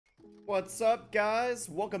What's up, guys?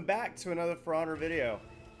 Welcome back to another For Honor video.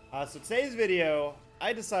 So today's video,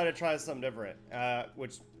 I decided to try something different,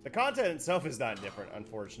 which the content itself is not different,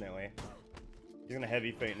 unfortunately. He's gonna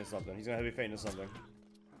heavy faint into something.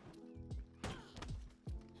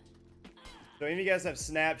 So if you guys have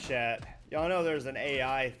Snapchat, y'all know there's an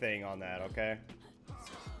AI thing on that, okay?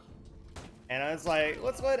 And I was like,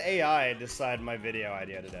 let's let AI decide my video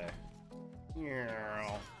idea today.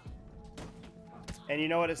 And you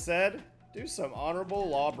know what it said? Do some honorable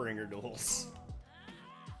lawbringer duels.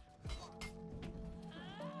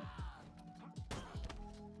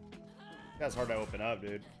 That's hard to open up,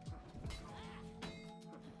 dude.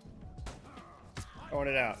 Throwing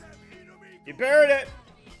it out. You buried it!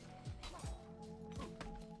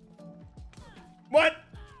 What?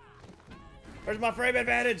 Where's my frame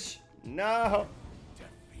advantage? No.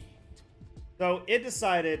 So it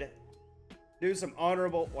decided, do some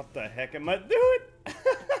honorable. What the heck am I doing?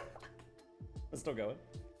 Let's still going.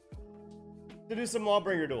 To do some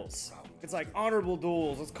lawbringer duels. It's like honorable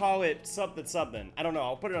duels. Let's call it something something. I don't know.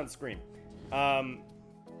 I'll put it on the screen. And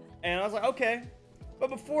I was like, okay. But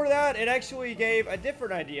before that, it actually gave a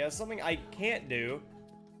different idea, something I can't do.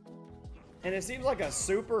 And it seems like a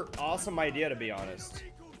super awesome idea, to be honest.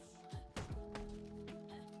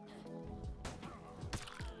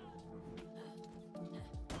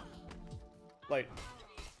 Like,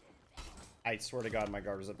 I swear to God, my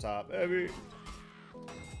guard was up top.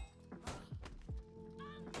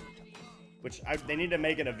 Which they need to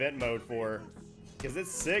make an event mode for, because it's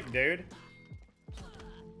sick, dude.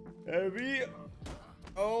 Heavy.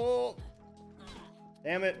 Oh,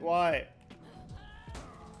 damn it! Why?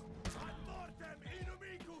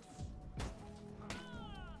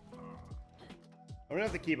 I'm gonna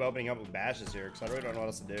have to keep opening up with bashes here, because I really don't know what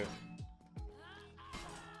else to do.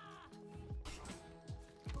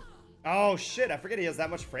 Oh shit, I forget he has that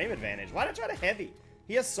much frame advantage. Why did I try to heavy?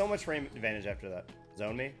 He has so much frame advantage after that.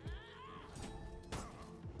 Zone me.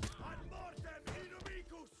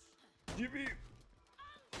 GB.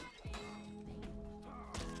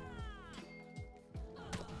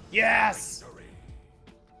 Yes!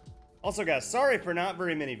 Also guys, sorry for not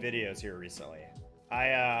very many videos here recently.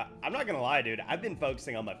 I'm not gonna lie, dude. I've been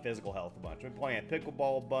focusing on my physical health a bunch. I've been playing at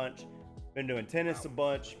pickleball a bunch. Been doing tennis a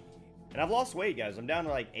bunch. And I've lost weight, guys. I'm down to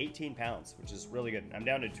like 18 pounds, which is really good. I'm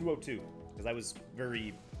down to 202 because I was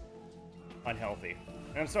very unhealthy.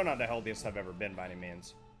 And I'm still not the healthiest I've ever been by any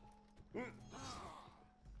means.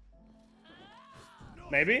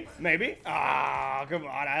 Maybe? Maybe? Ah, come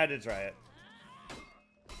on. I had to try it.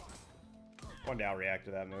 One day I'll react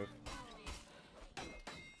to that move.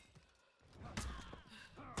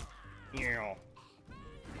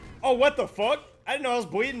 Oh, what the fuck? I didn't know I was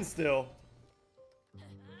bleeding still.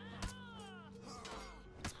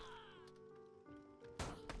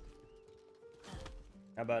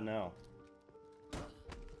 How about now?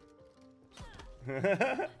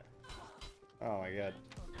 Oh my god.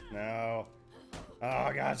 No.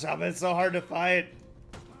 Oh gosh, it's so hard to fight.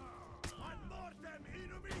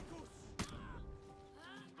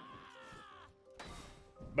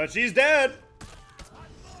 But she's dead.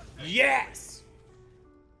 Yes.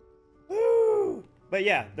 Woo. But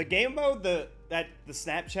yeah, the game mode that the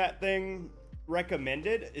Snapchat thing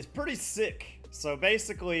recommended is pretty sick. So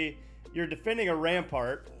basically, you're defending a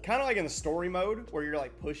rampart, kind of like in the story mode, where you're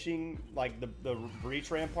like pushing like the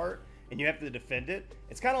breach rampart, and you have to defend it.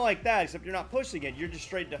 It's kind of like that, except you're not pushing it, you're just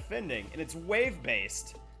straight defending, and it's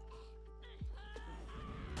wave-based.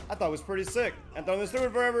 I thought it was pretty sick. I've done this through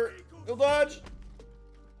it forever. You'll dodge.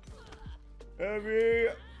 Heavy.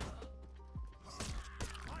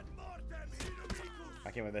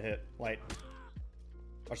 I came with a hit. Light.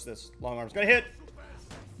 Watch this. Long arms. Gonna hit.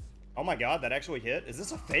 Oh my god, that actually hit? Is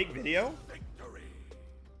this a fake video?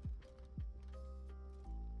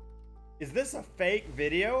 Is this a fake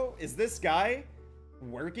video? Is this guy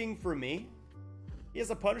working for me? He has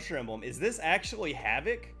a Punisher emblem. Is this actually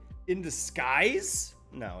Havoc in disguise?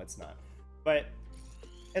 No, it's not. But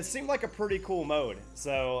it seemed like a pretty cool mode.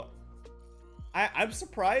 So I'm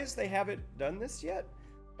surprised they haven't done this yet.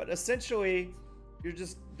 But essentially, you're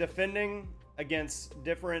just defending against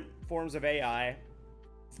different forms of AI.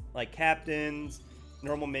 Like captains,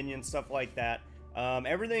 normal minions, stuff like that.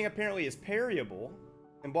 Everything apparently is parryable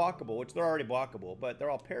and blockable, which they're already blockable, but they're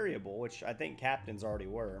all parryable, which I think captains already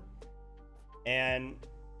were. And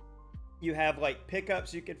you have like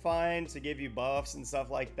pickups you could find to give you buffs and stuff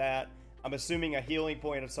like that. I'm assuming a healing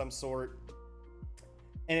point of some sort.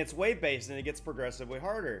 And it's wave based and it gets progressively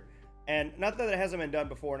harder. And not that it hasn't been done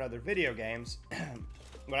before in other video games.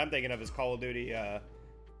 What I'm thinking of is Call of Duty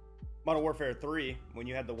Modern Warfare 3, when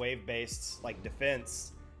you had the wave-based like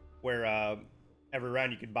defense, where every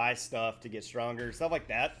round you could buy stuff to get stronger, stuff like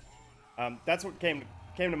that. That's what came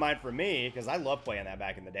to mind for me, because I loved playing that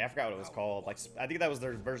back in the day. I forgot what it was called. Like, I think that was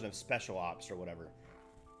their version of Special Ops or whatever.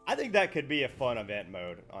 I think that could be a fun event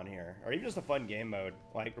mode on here, or even just a fun game mode.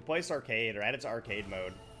 Like, replace arcade or add it to arcade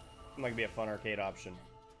mode. It might be a fun arcade option.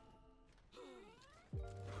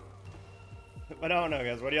 But I don't know,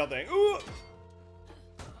 guys. What do y'all think? Ooh!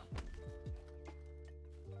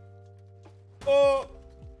 Oh!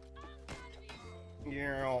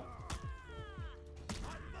 Yeah.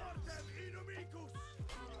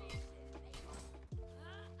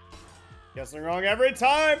 Guessing wrong every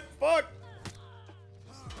time! Fuck!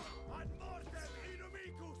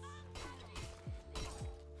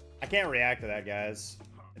 I can't react to that, guys.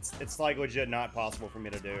 It's like legit not possible for me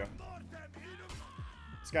to do.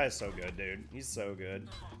 This guy's so good, dude. He's so good.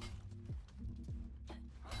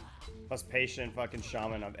 Most patient fucking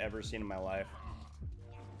shaman I've ever seen in my life.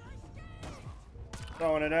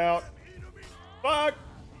 Throwing it out. Fuck!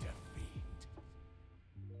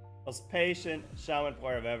 Most patient shaman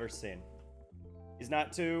player I've ever seen. He's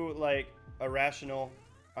not too, like, irrational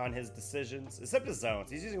on his decisions, except his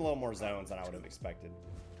zones. He's using a little more zones than I would have expected.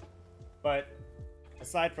 But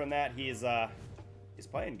aside from that, he's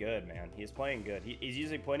playing good, man. He's playing good. He's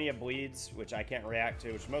using plenty of bleeds, which I can't react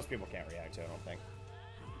to, which most people can't react to, I don't think.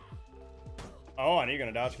 Oh, I knew you're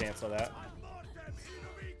gonna dodge cancel that.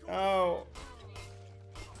 Oh.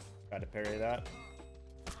 Got to parry that.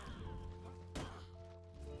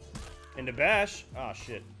 Into bash. Oh,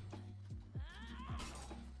 shit.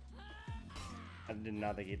 I did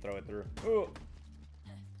not think he'd throw it through. Ooh.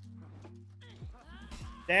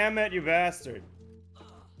 Damn it, you bastard.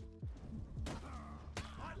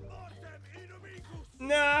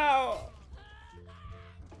 No!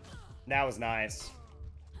 That was nice.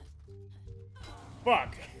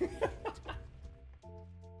 Fuck.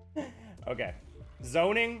 Okay.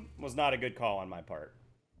 Zoning was not a good call on my part.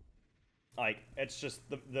 Like, it's just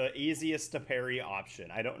the easiest to parry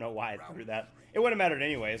option. I don't know why I threw that. It wouldn't have mattered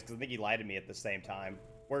anyways, because I think he lied to me at the same time.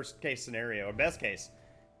 Worst case scenario, or best case,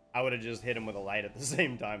 I would have just hit him with a light at the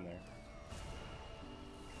same time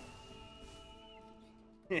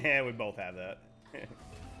there. Yeah, we both have that.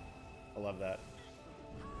 I love that.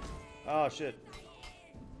 Oh, shit.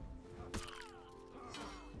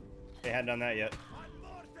 They hadn't done that yet.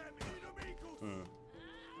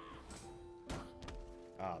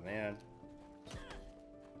 Oh, man.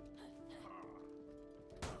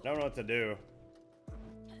 Don't know what to do.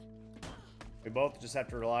 We both just have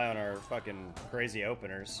to rely on our fucking crazy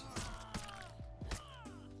openers.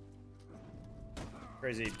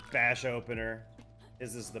 Crazy bash opener.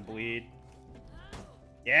 Is this the bleed?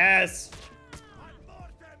 Yes!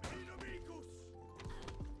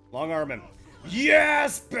 Long arm him.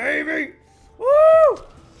 Yes, baby! Woo!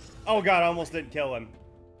 Oh god, I almost didn't kill him.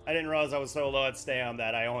 I didn't realize I was so low at stam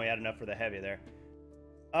that I only had enough for the heavy there.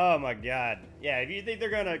 Oh my god. Yeah, if you think they're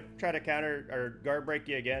gonna try to counter or guard break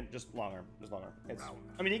you again, just long arm. Just long arm.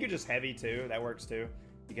 I mean, you could just heavy too. That works too.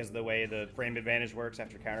 Because of the way the frame advantage works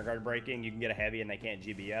after counter guard breaking, you can get a heavy and they can't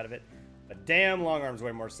GB out of it. But damn, long arm's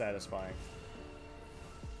way more satisfying.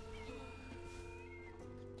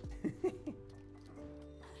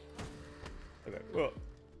 Okay. Oh.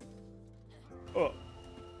 Oh.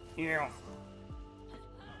 Yeah.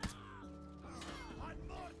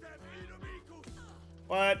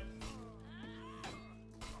 What?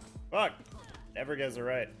 Fuck. Never gets it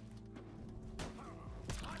right.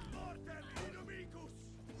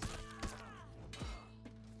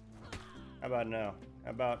 How about no?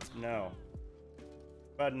 How about no?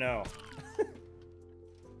 How about no?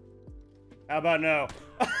 How about no?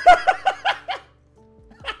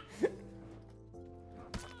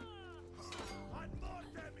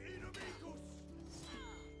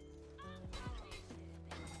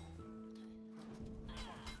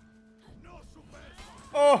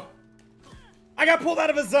 Oh! I got pulled out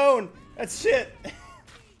of a zone! That's shit!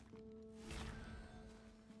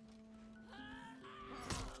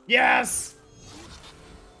 Yes!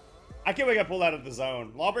 I can't wait I got pulled out of the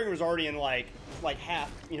zone. Lawbringer was already in like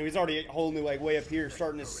half. You know, he's already holding me like way up here,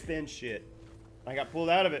 starting to spin shit. I got pulled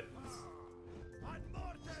out of it.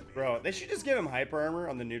 Bro, they should just give him hyper armor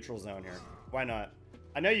on the neutral zone here. Why not?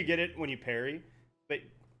 I know you get it when you parry, but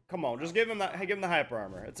come on, just give him the hyper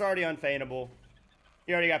armor. It's already unfeignable.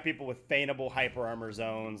 You already got people with feignable hyper armor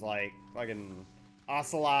zones like fucking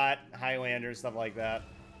Ocelot, Highlander, stuff like that.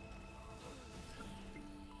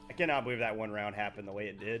 I cannot believe that one round happened the way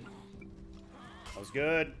it did. That was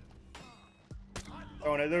good.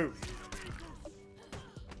 Throwing it through.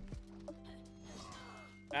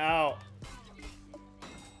 Ow.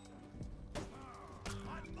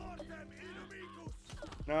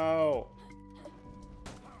 No.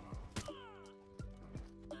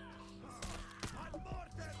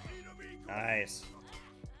 Nice.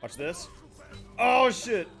 Watch this. Oh,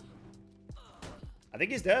 shit. I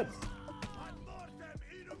think he's dead.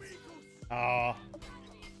 Oh.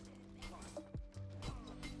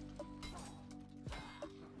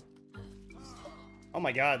 Oh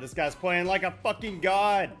my god, this guy's playing like a fucking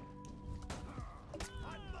god.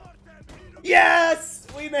 Yes!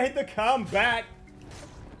 We made the comeback.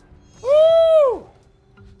 Woo!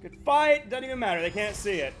 Good fight. Doesn't even matter. They can't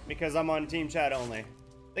see it because I'm on team chat only.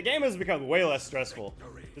 The game has become way less stressful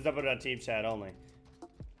because I put it on team chat only.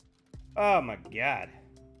 Oh my god.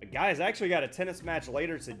 But guys, I actually got a tennis match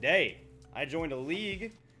later today. I joined a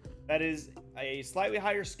league that is a slightly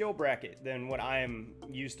higher skill bracket than what I am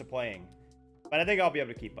used to playing. But I think I'll be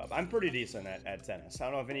able to keep up. I'm pretty decent at tennis. I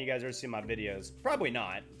don't know if any of you guys ever seen my videos. Probably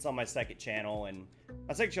not. It's on my second channel, and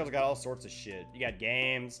my second channel's got all sorts of shit. You got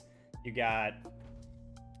games, you got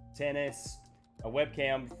tennis, a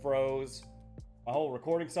webcam froze, my whole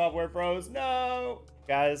recording software froze. No!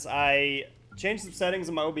 Guys, I changed some settings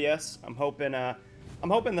in my OBS. I'm hoping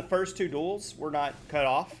the first two duels were not cut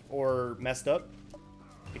off or messed up.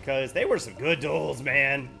 Because they were some good duels,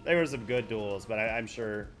 man. They were some good duels, but I'm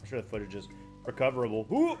sure the footage is recoverable.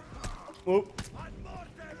 Whoop! Whoop!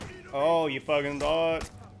 Oh, you fucking thought.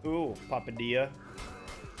 Ooh, Papadilla.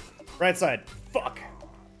 Right side. Fuck!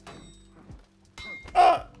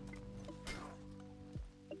 Ah!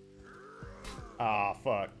 Ah,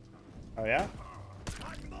 fuck. Oh, yeah?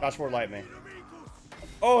 Dodge forward, light me.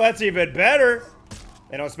 Oh, that's even better!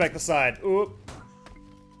 They don't expect the side. Oop.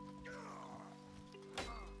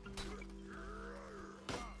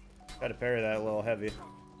 Gotta parry that a little heavy.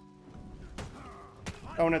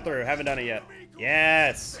 Throwing it through. Haven't done it yet.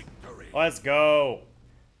 Yes! Let's go!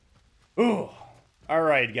 Ooh.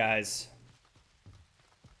 Alright, guys.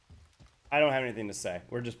 I don't have anything to say.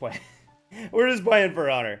 We're just playing. We're just playing for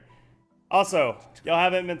honor. Also, y'all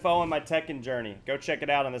haven't been following my Tekken journey. Go check it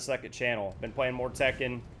out on the second channel. Been playing more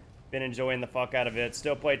Tekken. Been enjoying the fuck out of it.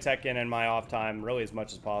 Still play Tekken in my off time, really as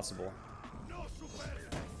much as possible.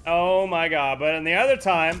 Oh my god, but in the other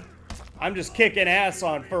time, I'm just kicking ass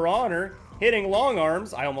on For Honor, hitting long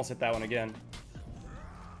arms. I almost hit that one again.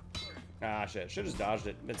 Ah, shit. Should've just dodged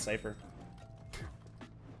it. Been safer.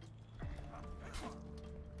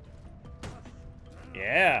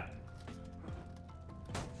 Yeah.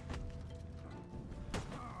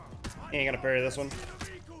 Ain't gonna parry this one.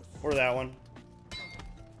 Or that one.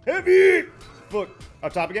 Heavy! Look.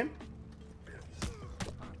 Up top again.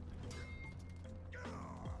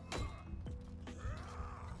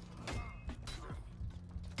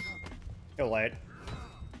 Go light.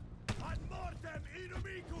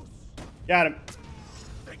 Got him.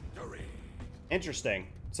 Interesting.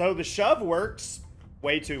 So the shove works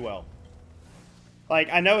way too well. Like,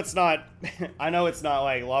 I know it's not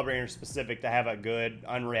like Lawbringer specific to have a good,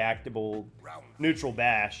 unreactable, neutral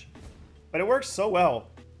bash. But it works so well.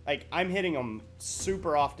 Like, I'm hitting them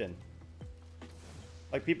super often.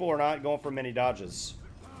 Like, people are not going for many dodges.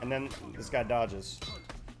 And then this guy dodges.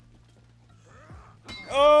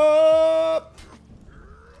 Oh!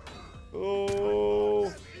 Oh!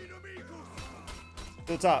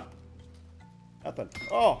 To the top. Nothing.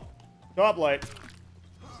 Oh! Top light.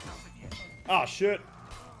 Oh, shit.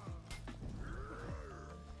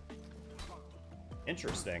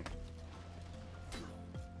 Interesting.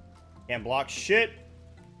 Can't block shit.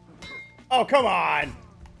 Oh, come on!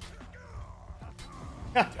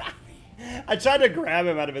 I tried to grab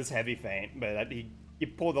him out of his heavy feint, but he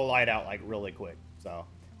pulled the light out, like, really quick. So,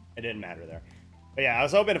 it didn't matter there. But yeah, I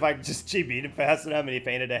was hoping if I just GB'd him fast enough and he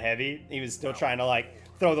feinted a heavy, he was still trying to, like,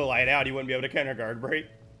 throw the light out, he wouldn't be able to counter guard break.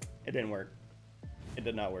 It didn't work. It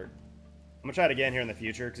did not work. I'm gonna try it again here in the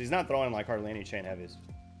future, because he's not throwing, like, hardly any chain heavies.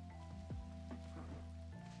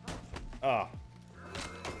 Oh.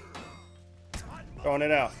 Throwing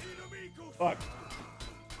it out. Fuck.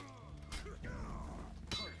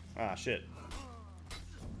 Ah, shit.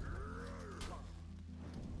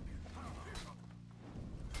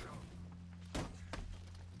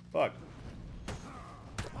 Fuck.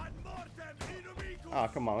 Oh,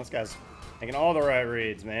 come on. This guy's making all the right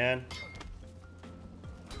reads, man.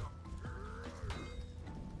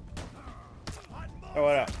 Throw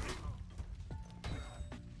it up.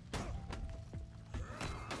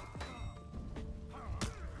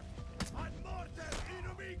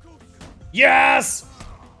 Yes!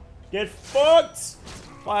 Get fucked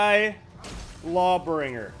by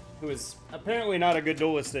Lawbringer, who is apparently not a good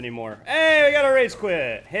duelist anymore. Hey, we got a rage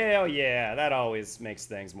quit. Hell yeah, that always makes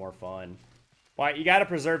things more fun. Well, you got to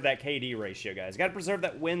preserve that KD ratio, guys. You got to preserve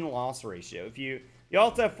that win-loss ratio. If you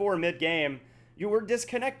also have 4 mid-game, you were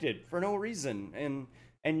disconnected for no reason,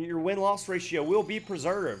 and your win-loss ratio will be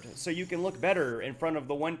preserved, so you can look better in front of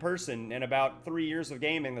the one person in about 3 years of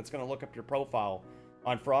gaming that's going to look up your profile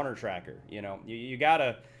on For Honor Tracker. You know, you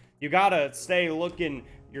gotta stay looking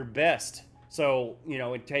your best. So, you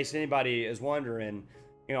know, in case anybody is wondering,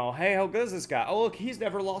 you know, hey, how good is this guy? Oh, look, he's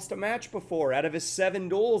never lost a match before out of his 7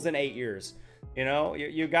 duels in 8 years. You know,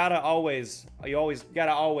 you always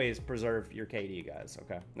gotta always preserve your KD, guys.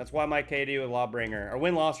 Okay, that's why my KD with Lawbringer or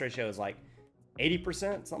win-loss ratio is like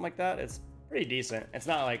 80%, something like that. It's pretty decent. It's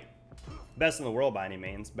not like best in the world by any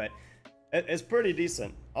means, but it's pretty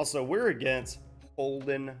decent. Also, we're against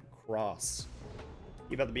Holden Cross.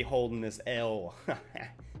 You about to be holding this L.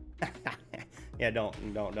 Yeah, don't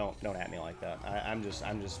at me like that. I'm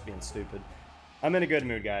just being stupid. I'm in a good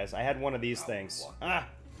mood, guys. I had one of these things. Ah,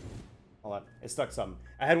 hold on, it stuck something.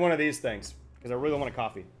 I had one of these things because I really want a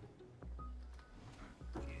coffee,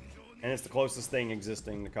 and it's the closest thing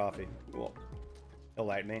existing to coffee. Cool. He'll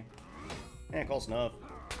light me. Yeah, close enough.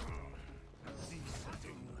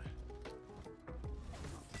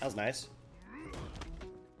 That was nice.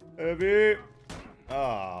 Heavy.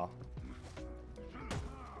 Oh.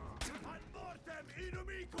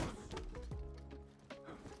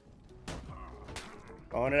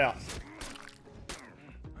 Throwing it out.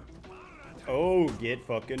 Oh, get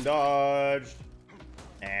fucking dodged.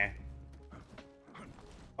 Nah.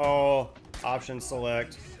 Oh, option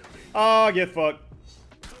select. Oh, get fucked.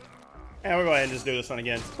 And we'll go ahead and just do this one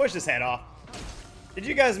again. Push his head off. Did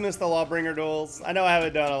you guys miss the Lawbringer duels? I know I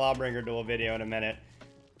haven't done a Lawbringer duel video in a minute.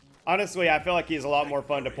 Honestly, I feel like he's a lot more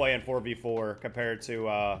fun to play in 4v4 compared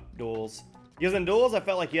to duels. Because in duels, I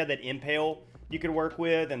felt like you had that impale you could work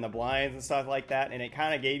with and the blinds and stuff like that, and it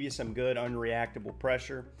kind of gave you some good unreactable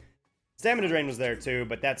pressure. Stamina drain was there too,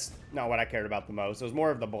 but that's not what I cared about the most. It was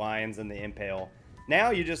more of the blinds and the impale.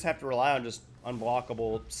 Now you just have to rely on just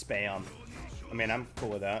unblockable spam. I mean, I'm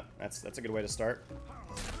cool with that. That's a good way to start.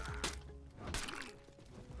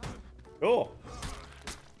 Cool.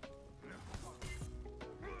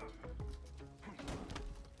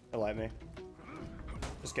 He'll light me.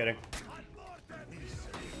 Just kidding.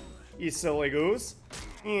 You silly goose.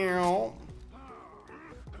 Ew.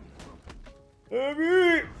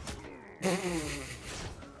 Heavy.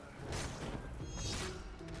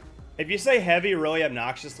 If you say heavy really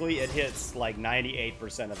obnoxiously, it hits like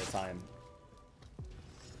 98% of the time.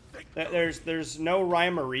 There's no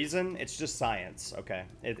rhyme or reason. It's just science, okay?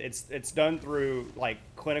 It's done through like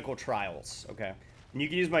clinical trials, okay? And you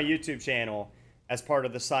can use my YouTube channel as part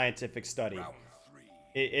of the scientific study.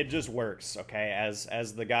 It just works, okay?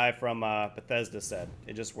 As the guy from Bethesda said,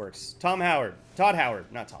 it just works. Todd Howard,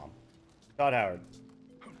 not Tom. Todd Howard.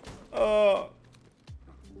 Oh.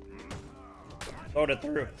 Throw it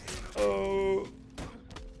through. Oh.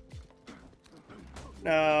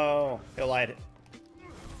 No. He'll light it.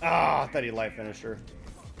 Ah, I thought he'd light finisher.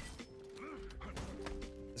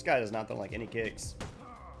 This guy does not throw like any kicks.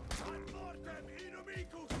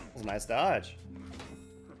 That was a nice dodge.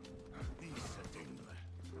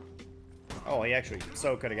 Oh, he actually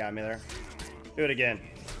so could have got me there. Do it again.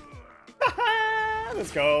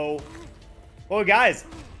 Let's go. Well, guys,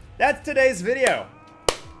 that's today's video.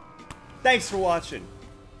 Thanks for watching.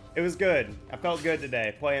 It was good. I felt good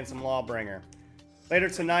today playing some Lawbringer. Later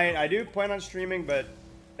tonight, I do plan on streaming, but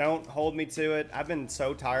don't hold me to it. I've been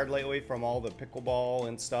so tired lately from all the pickleball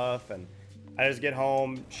and stuff, and I just get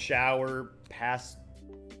home, shower, pass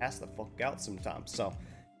the fuck out sometimes. So,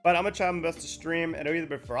 but I'm gonna try my best to stream. It'll either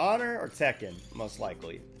be For Honor or Tekken, most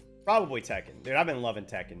likely. Probably Tekken. Dude, I've been loving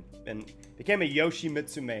Tekken. Became a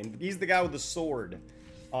Yoshimitsu main. He's the guy with the sword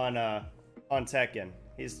on Tekken.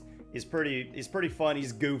 He's pretty fun.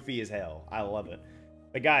 He's goofy as hell. I love it.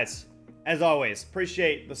 But guys, as always,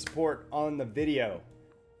 appreciate the support on the video.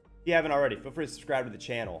 If you haven't already, feel free to subscribe to the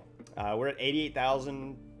channel. We're at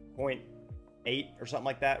 88,000.8 or something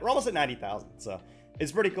like that. We're almost at 90,000, so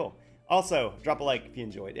it's pretty cool. Also, drop a like if you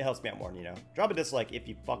enjoyed. It helps me out more than you know. Drop a dislike if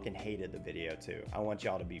you fucking hated the video too. I want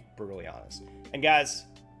y'all to be brutally honest. And guys,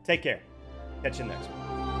 take care. Catch you next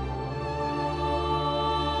one.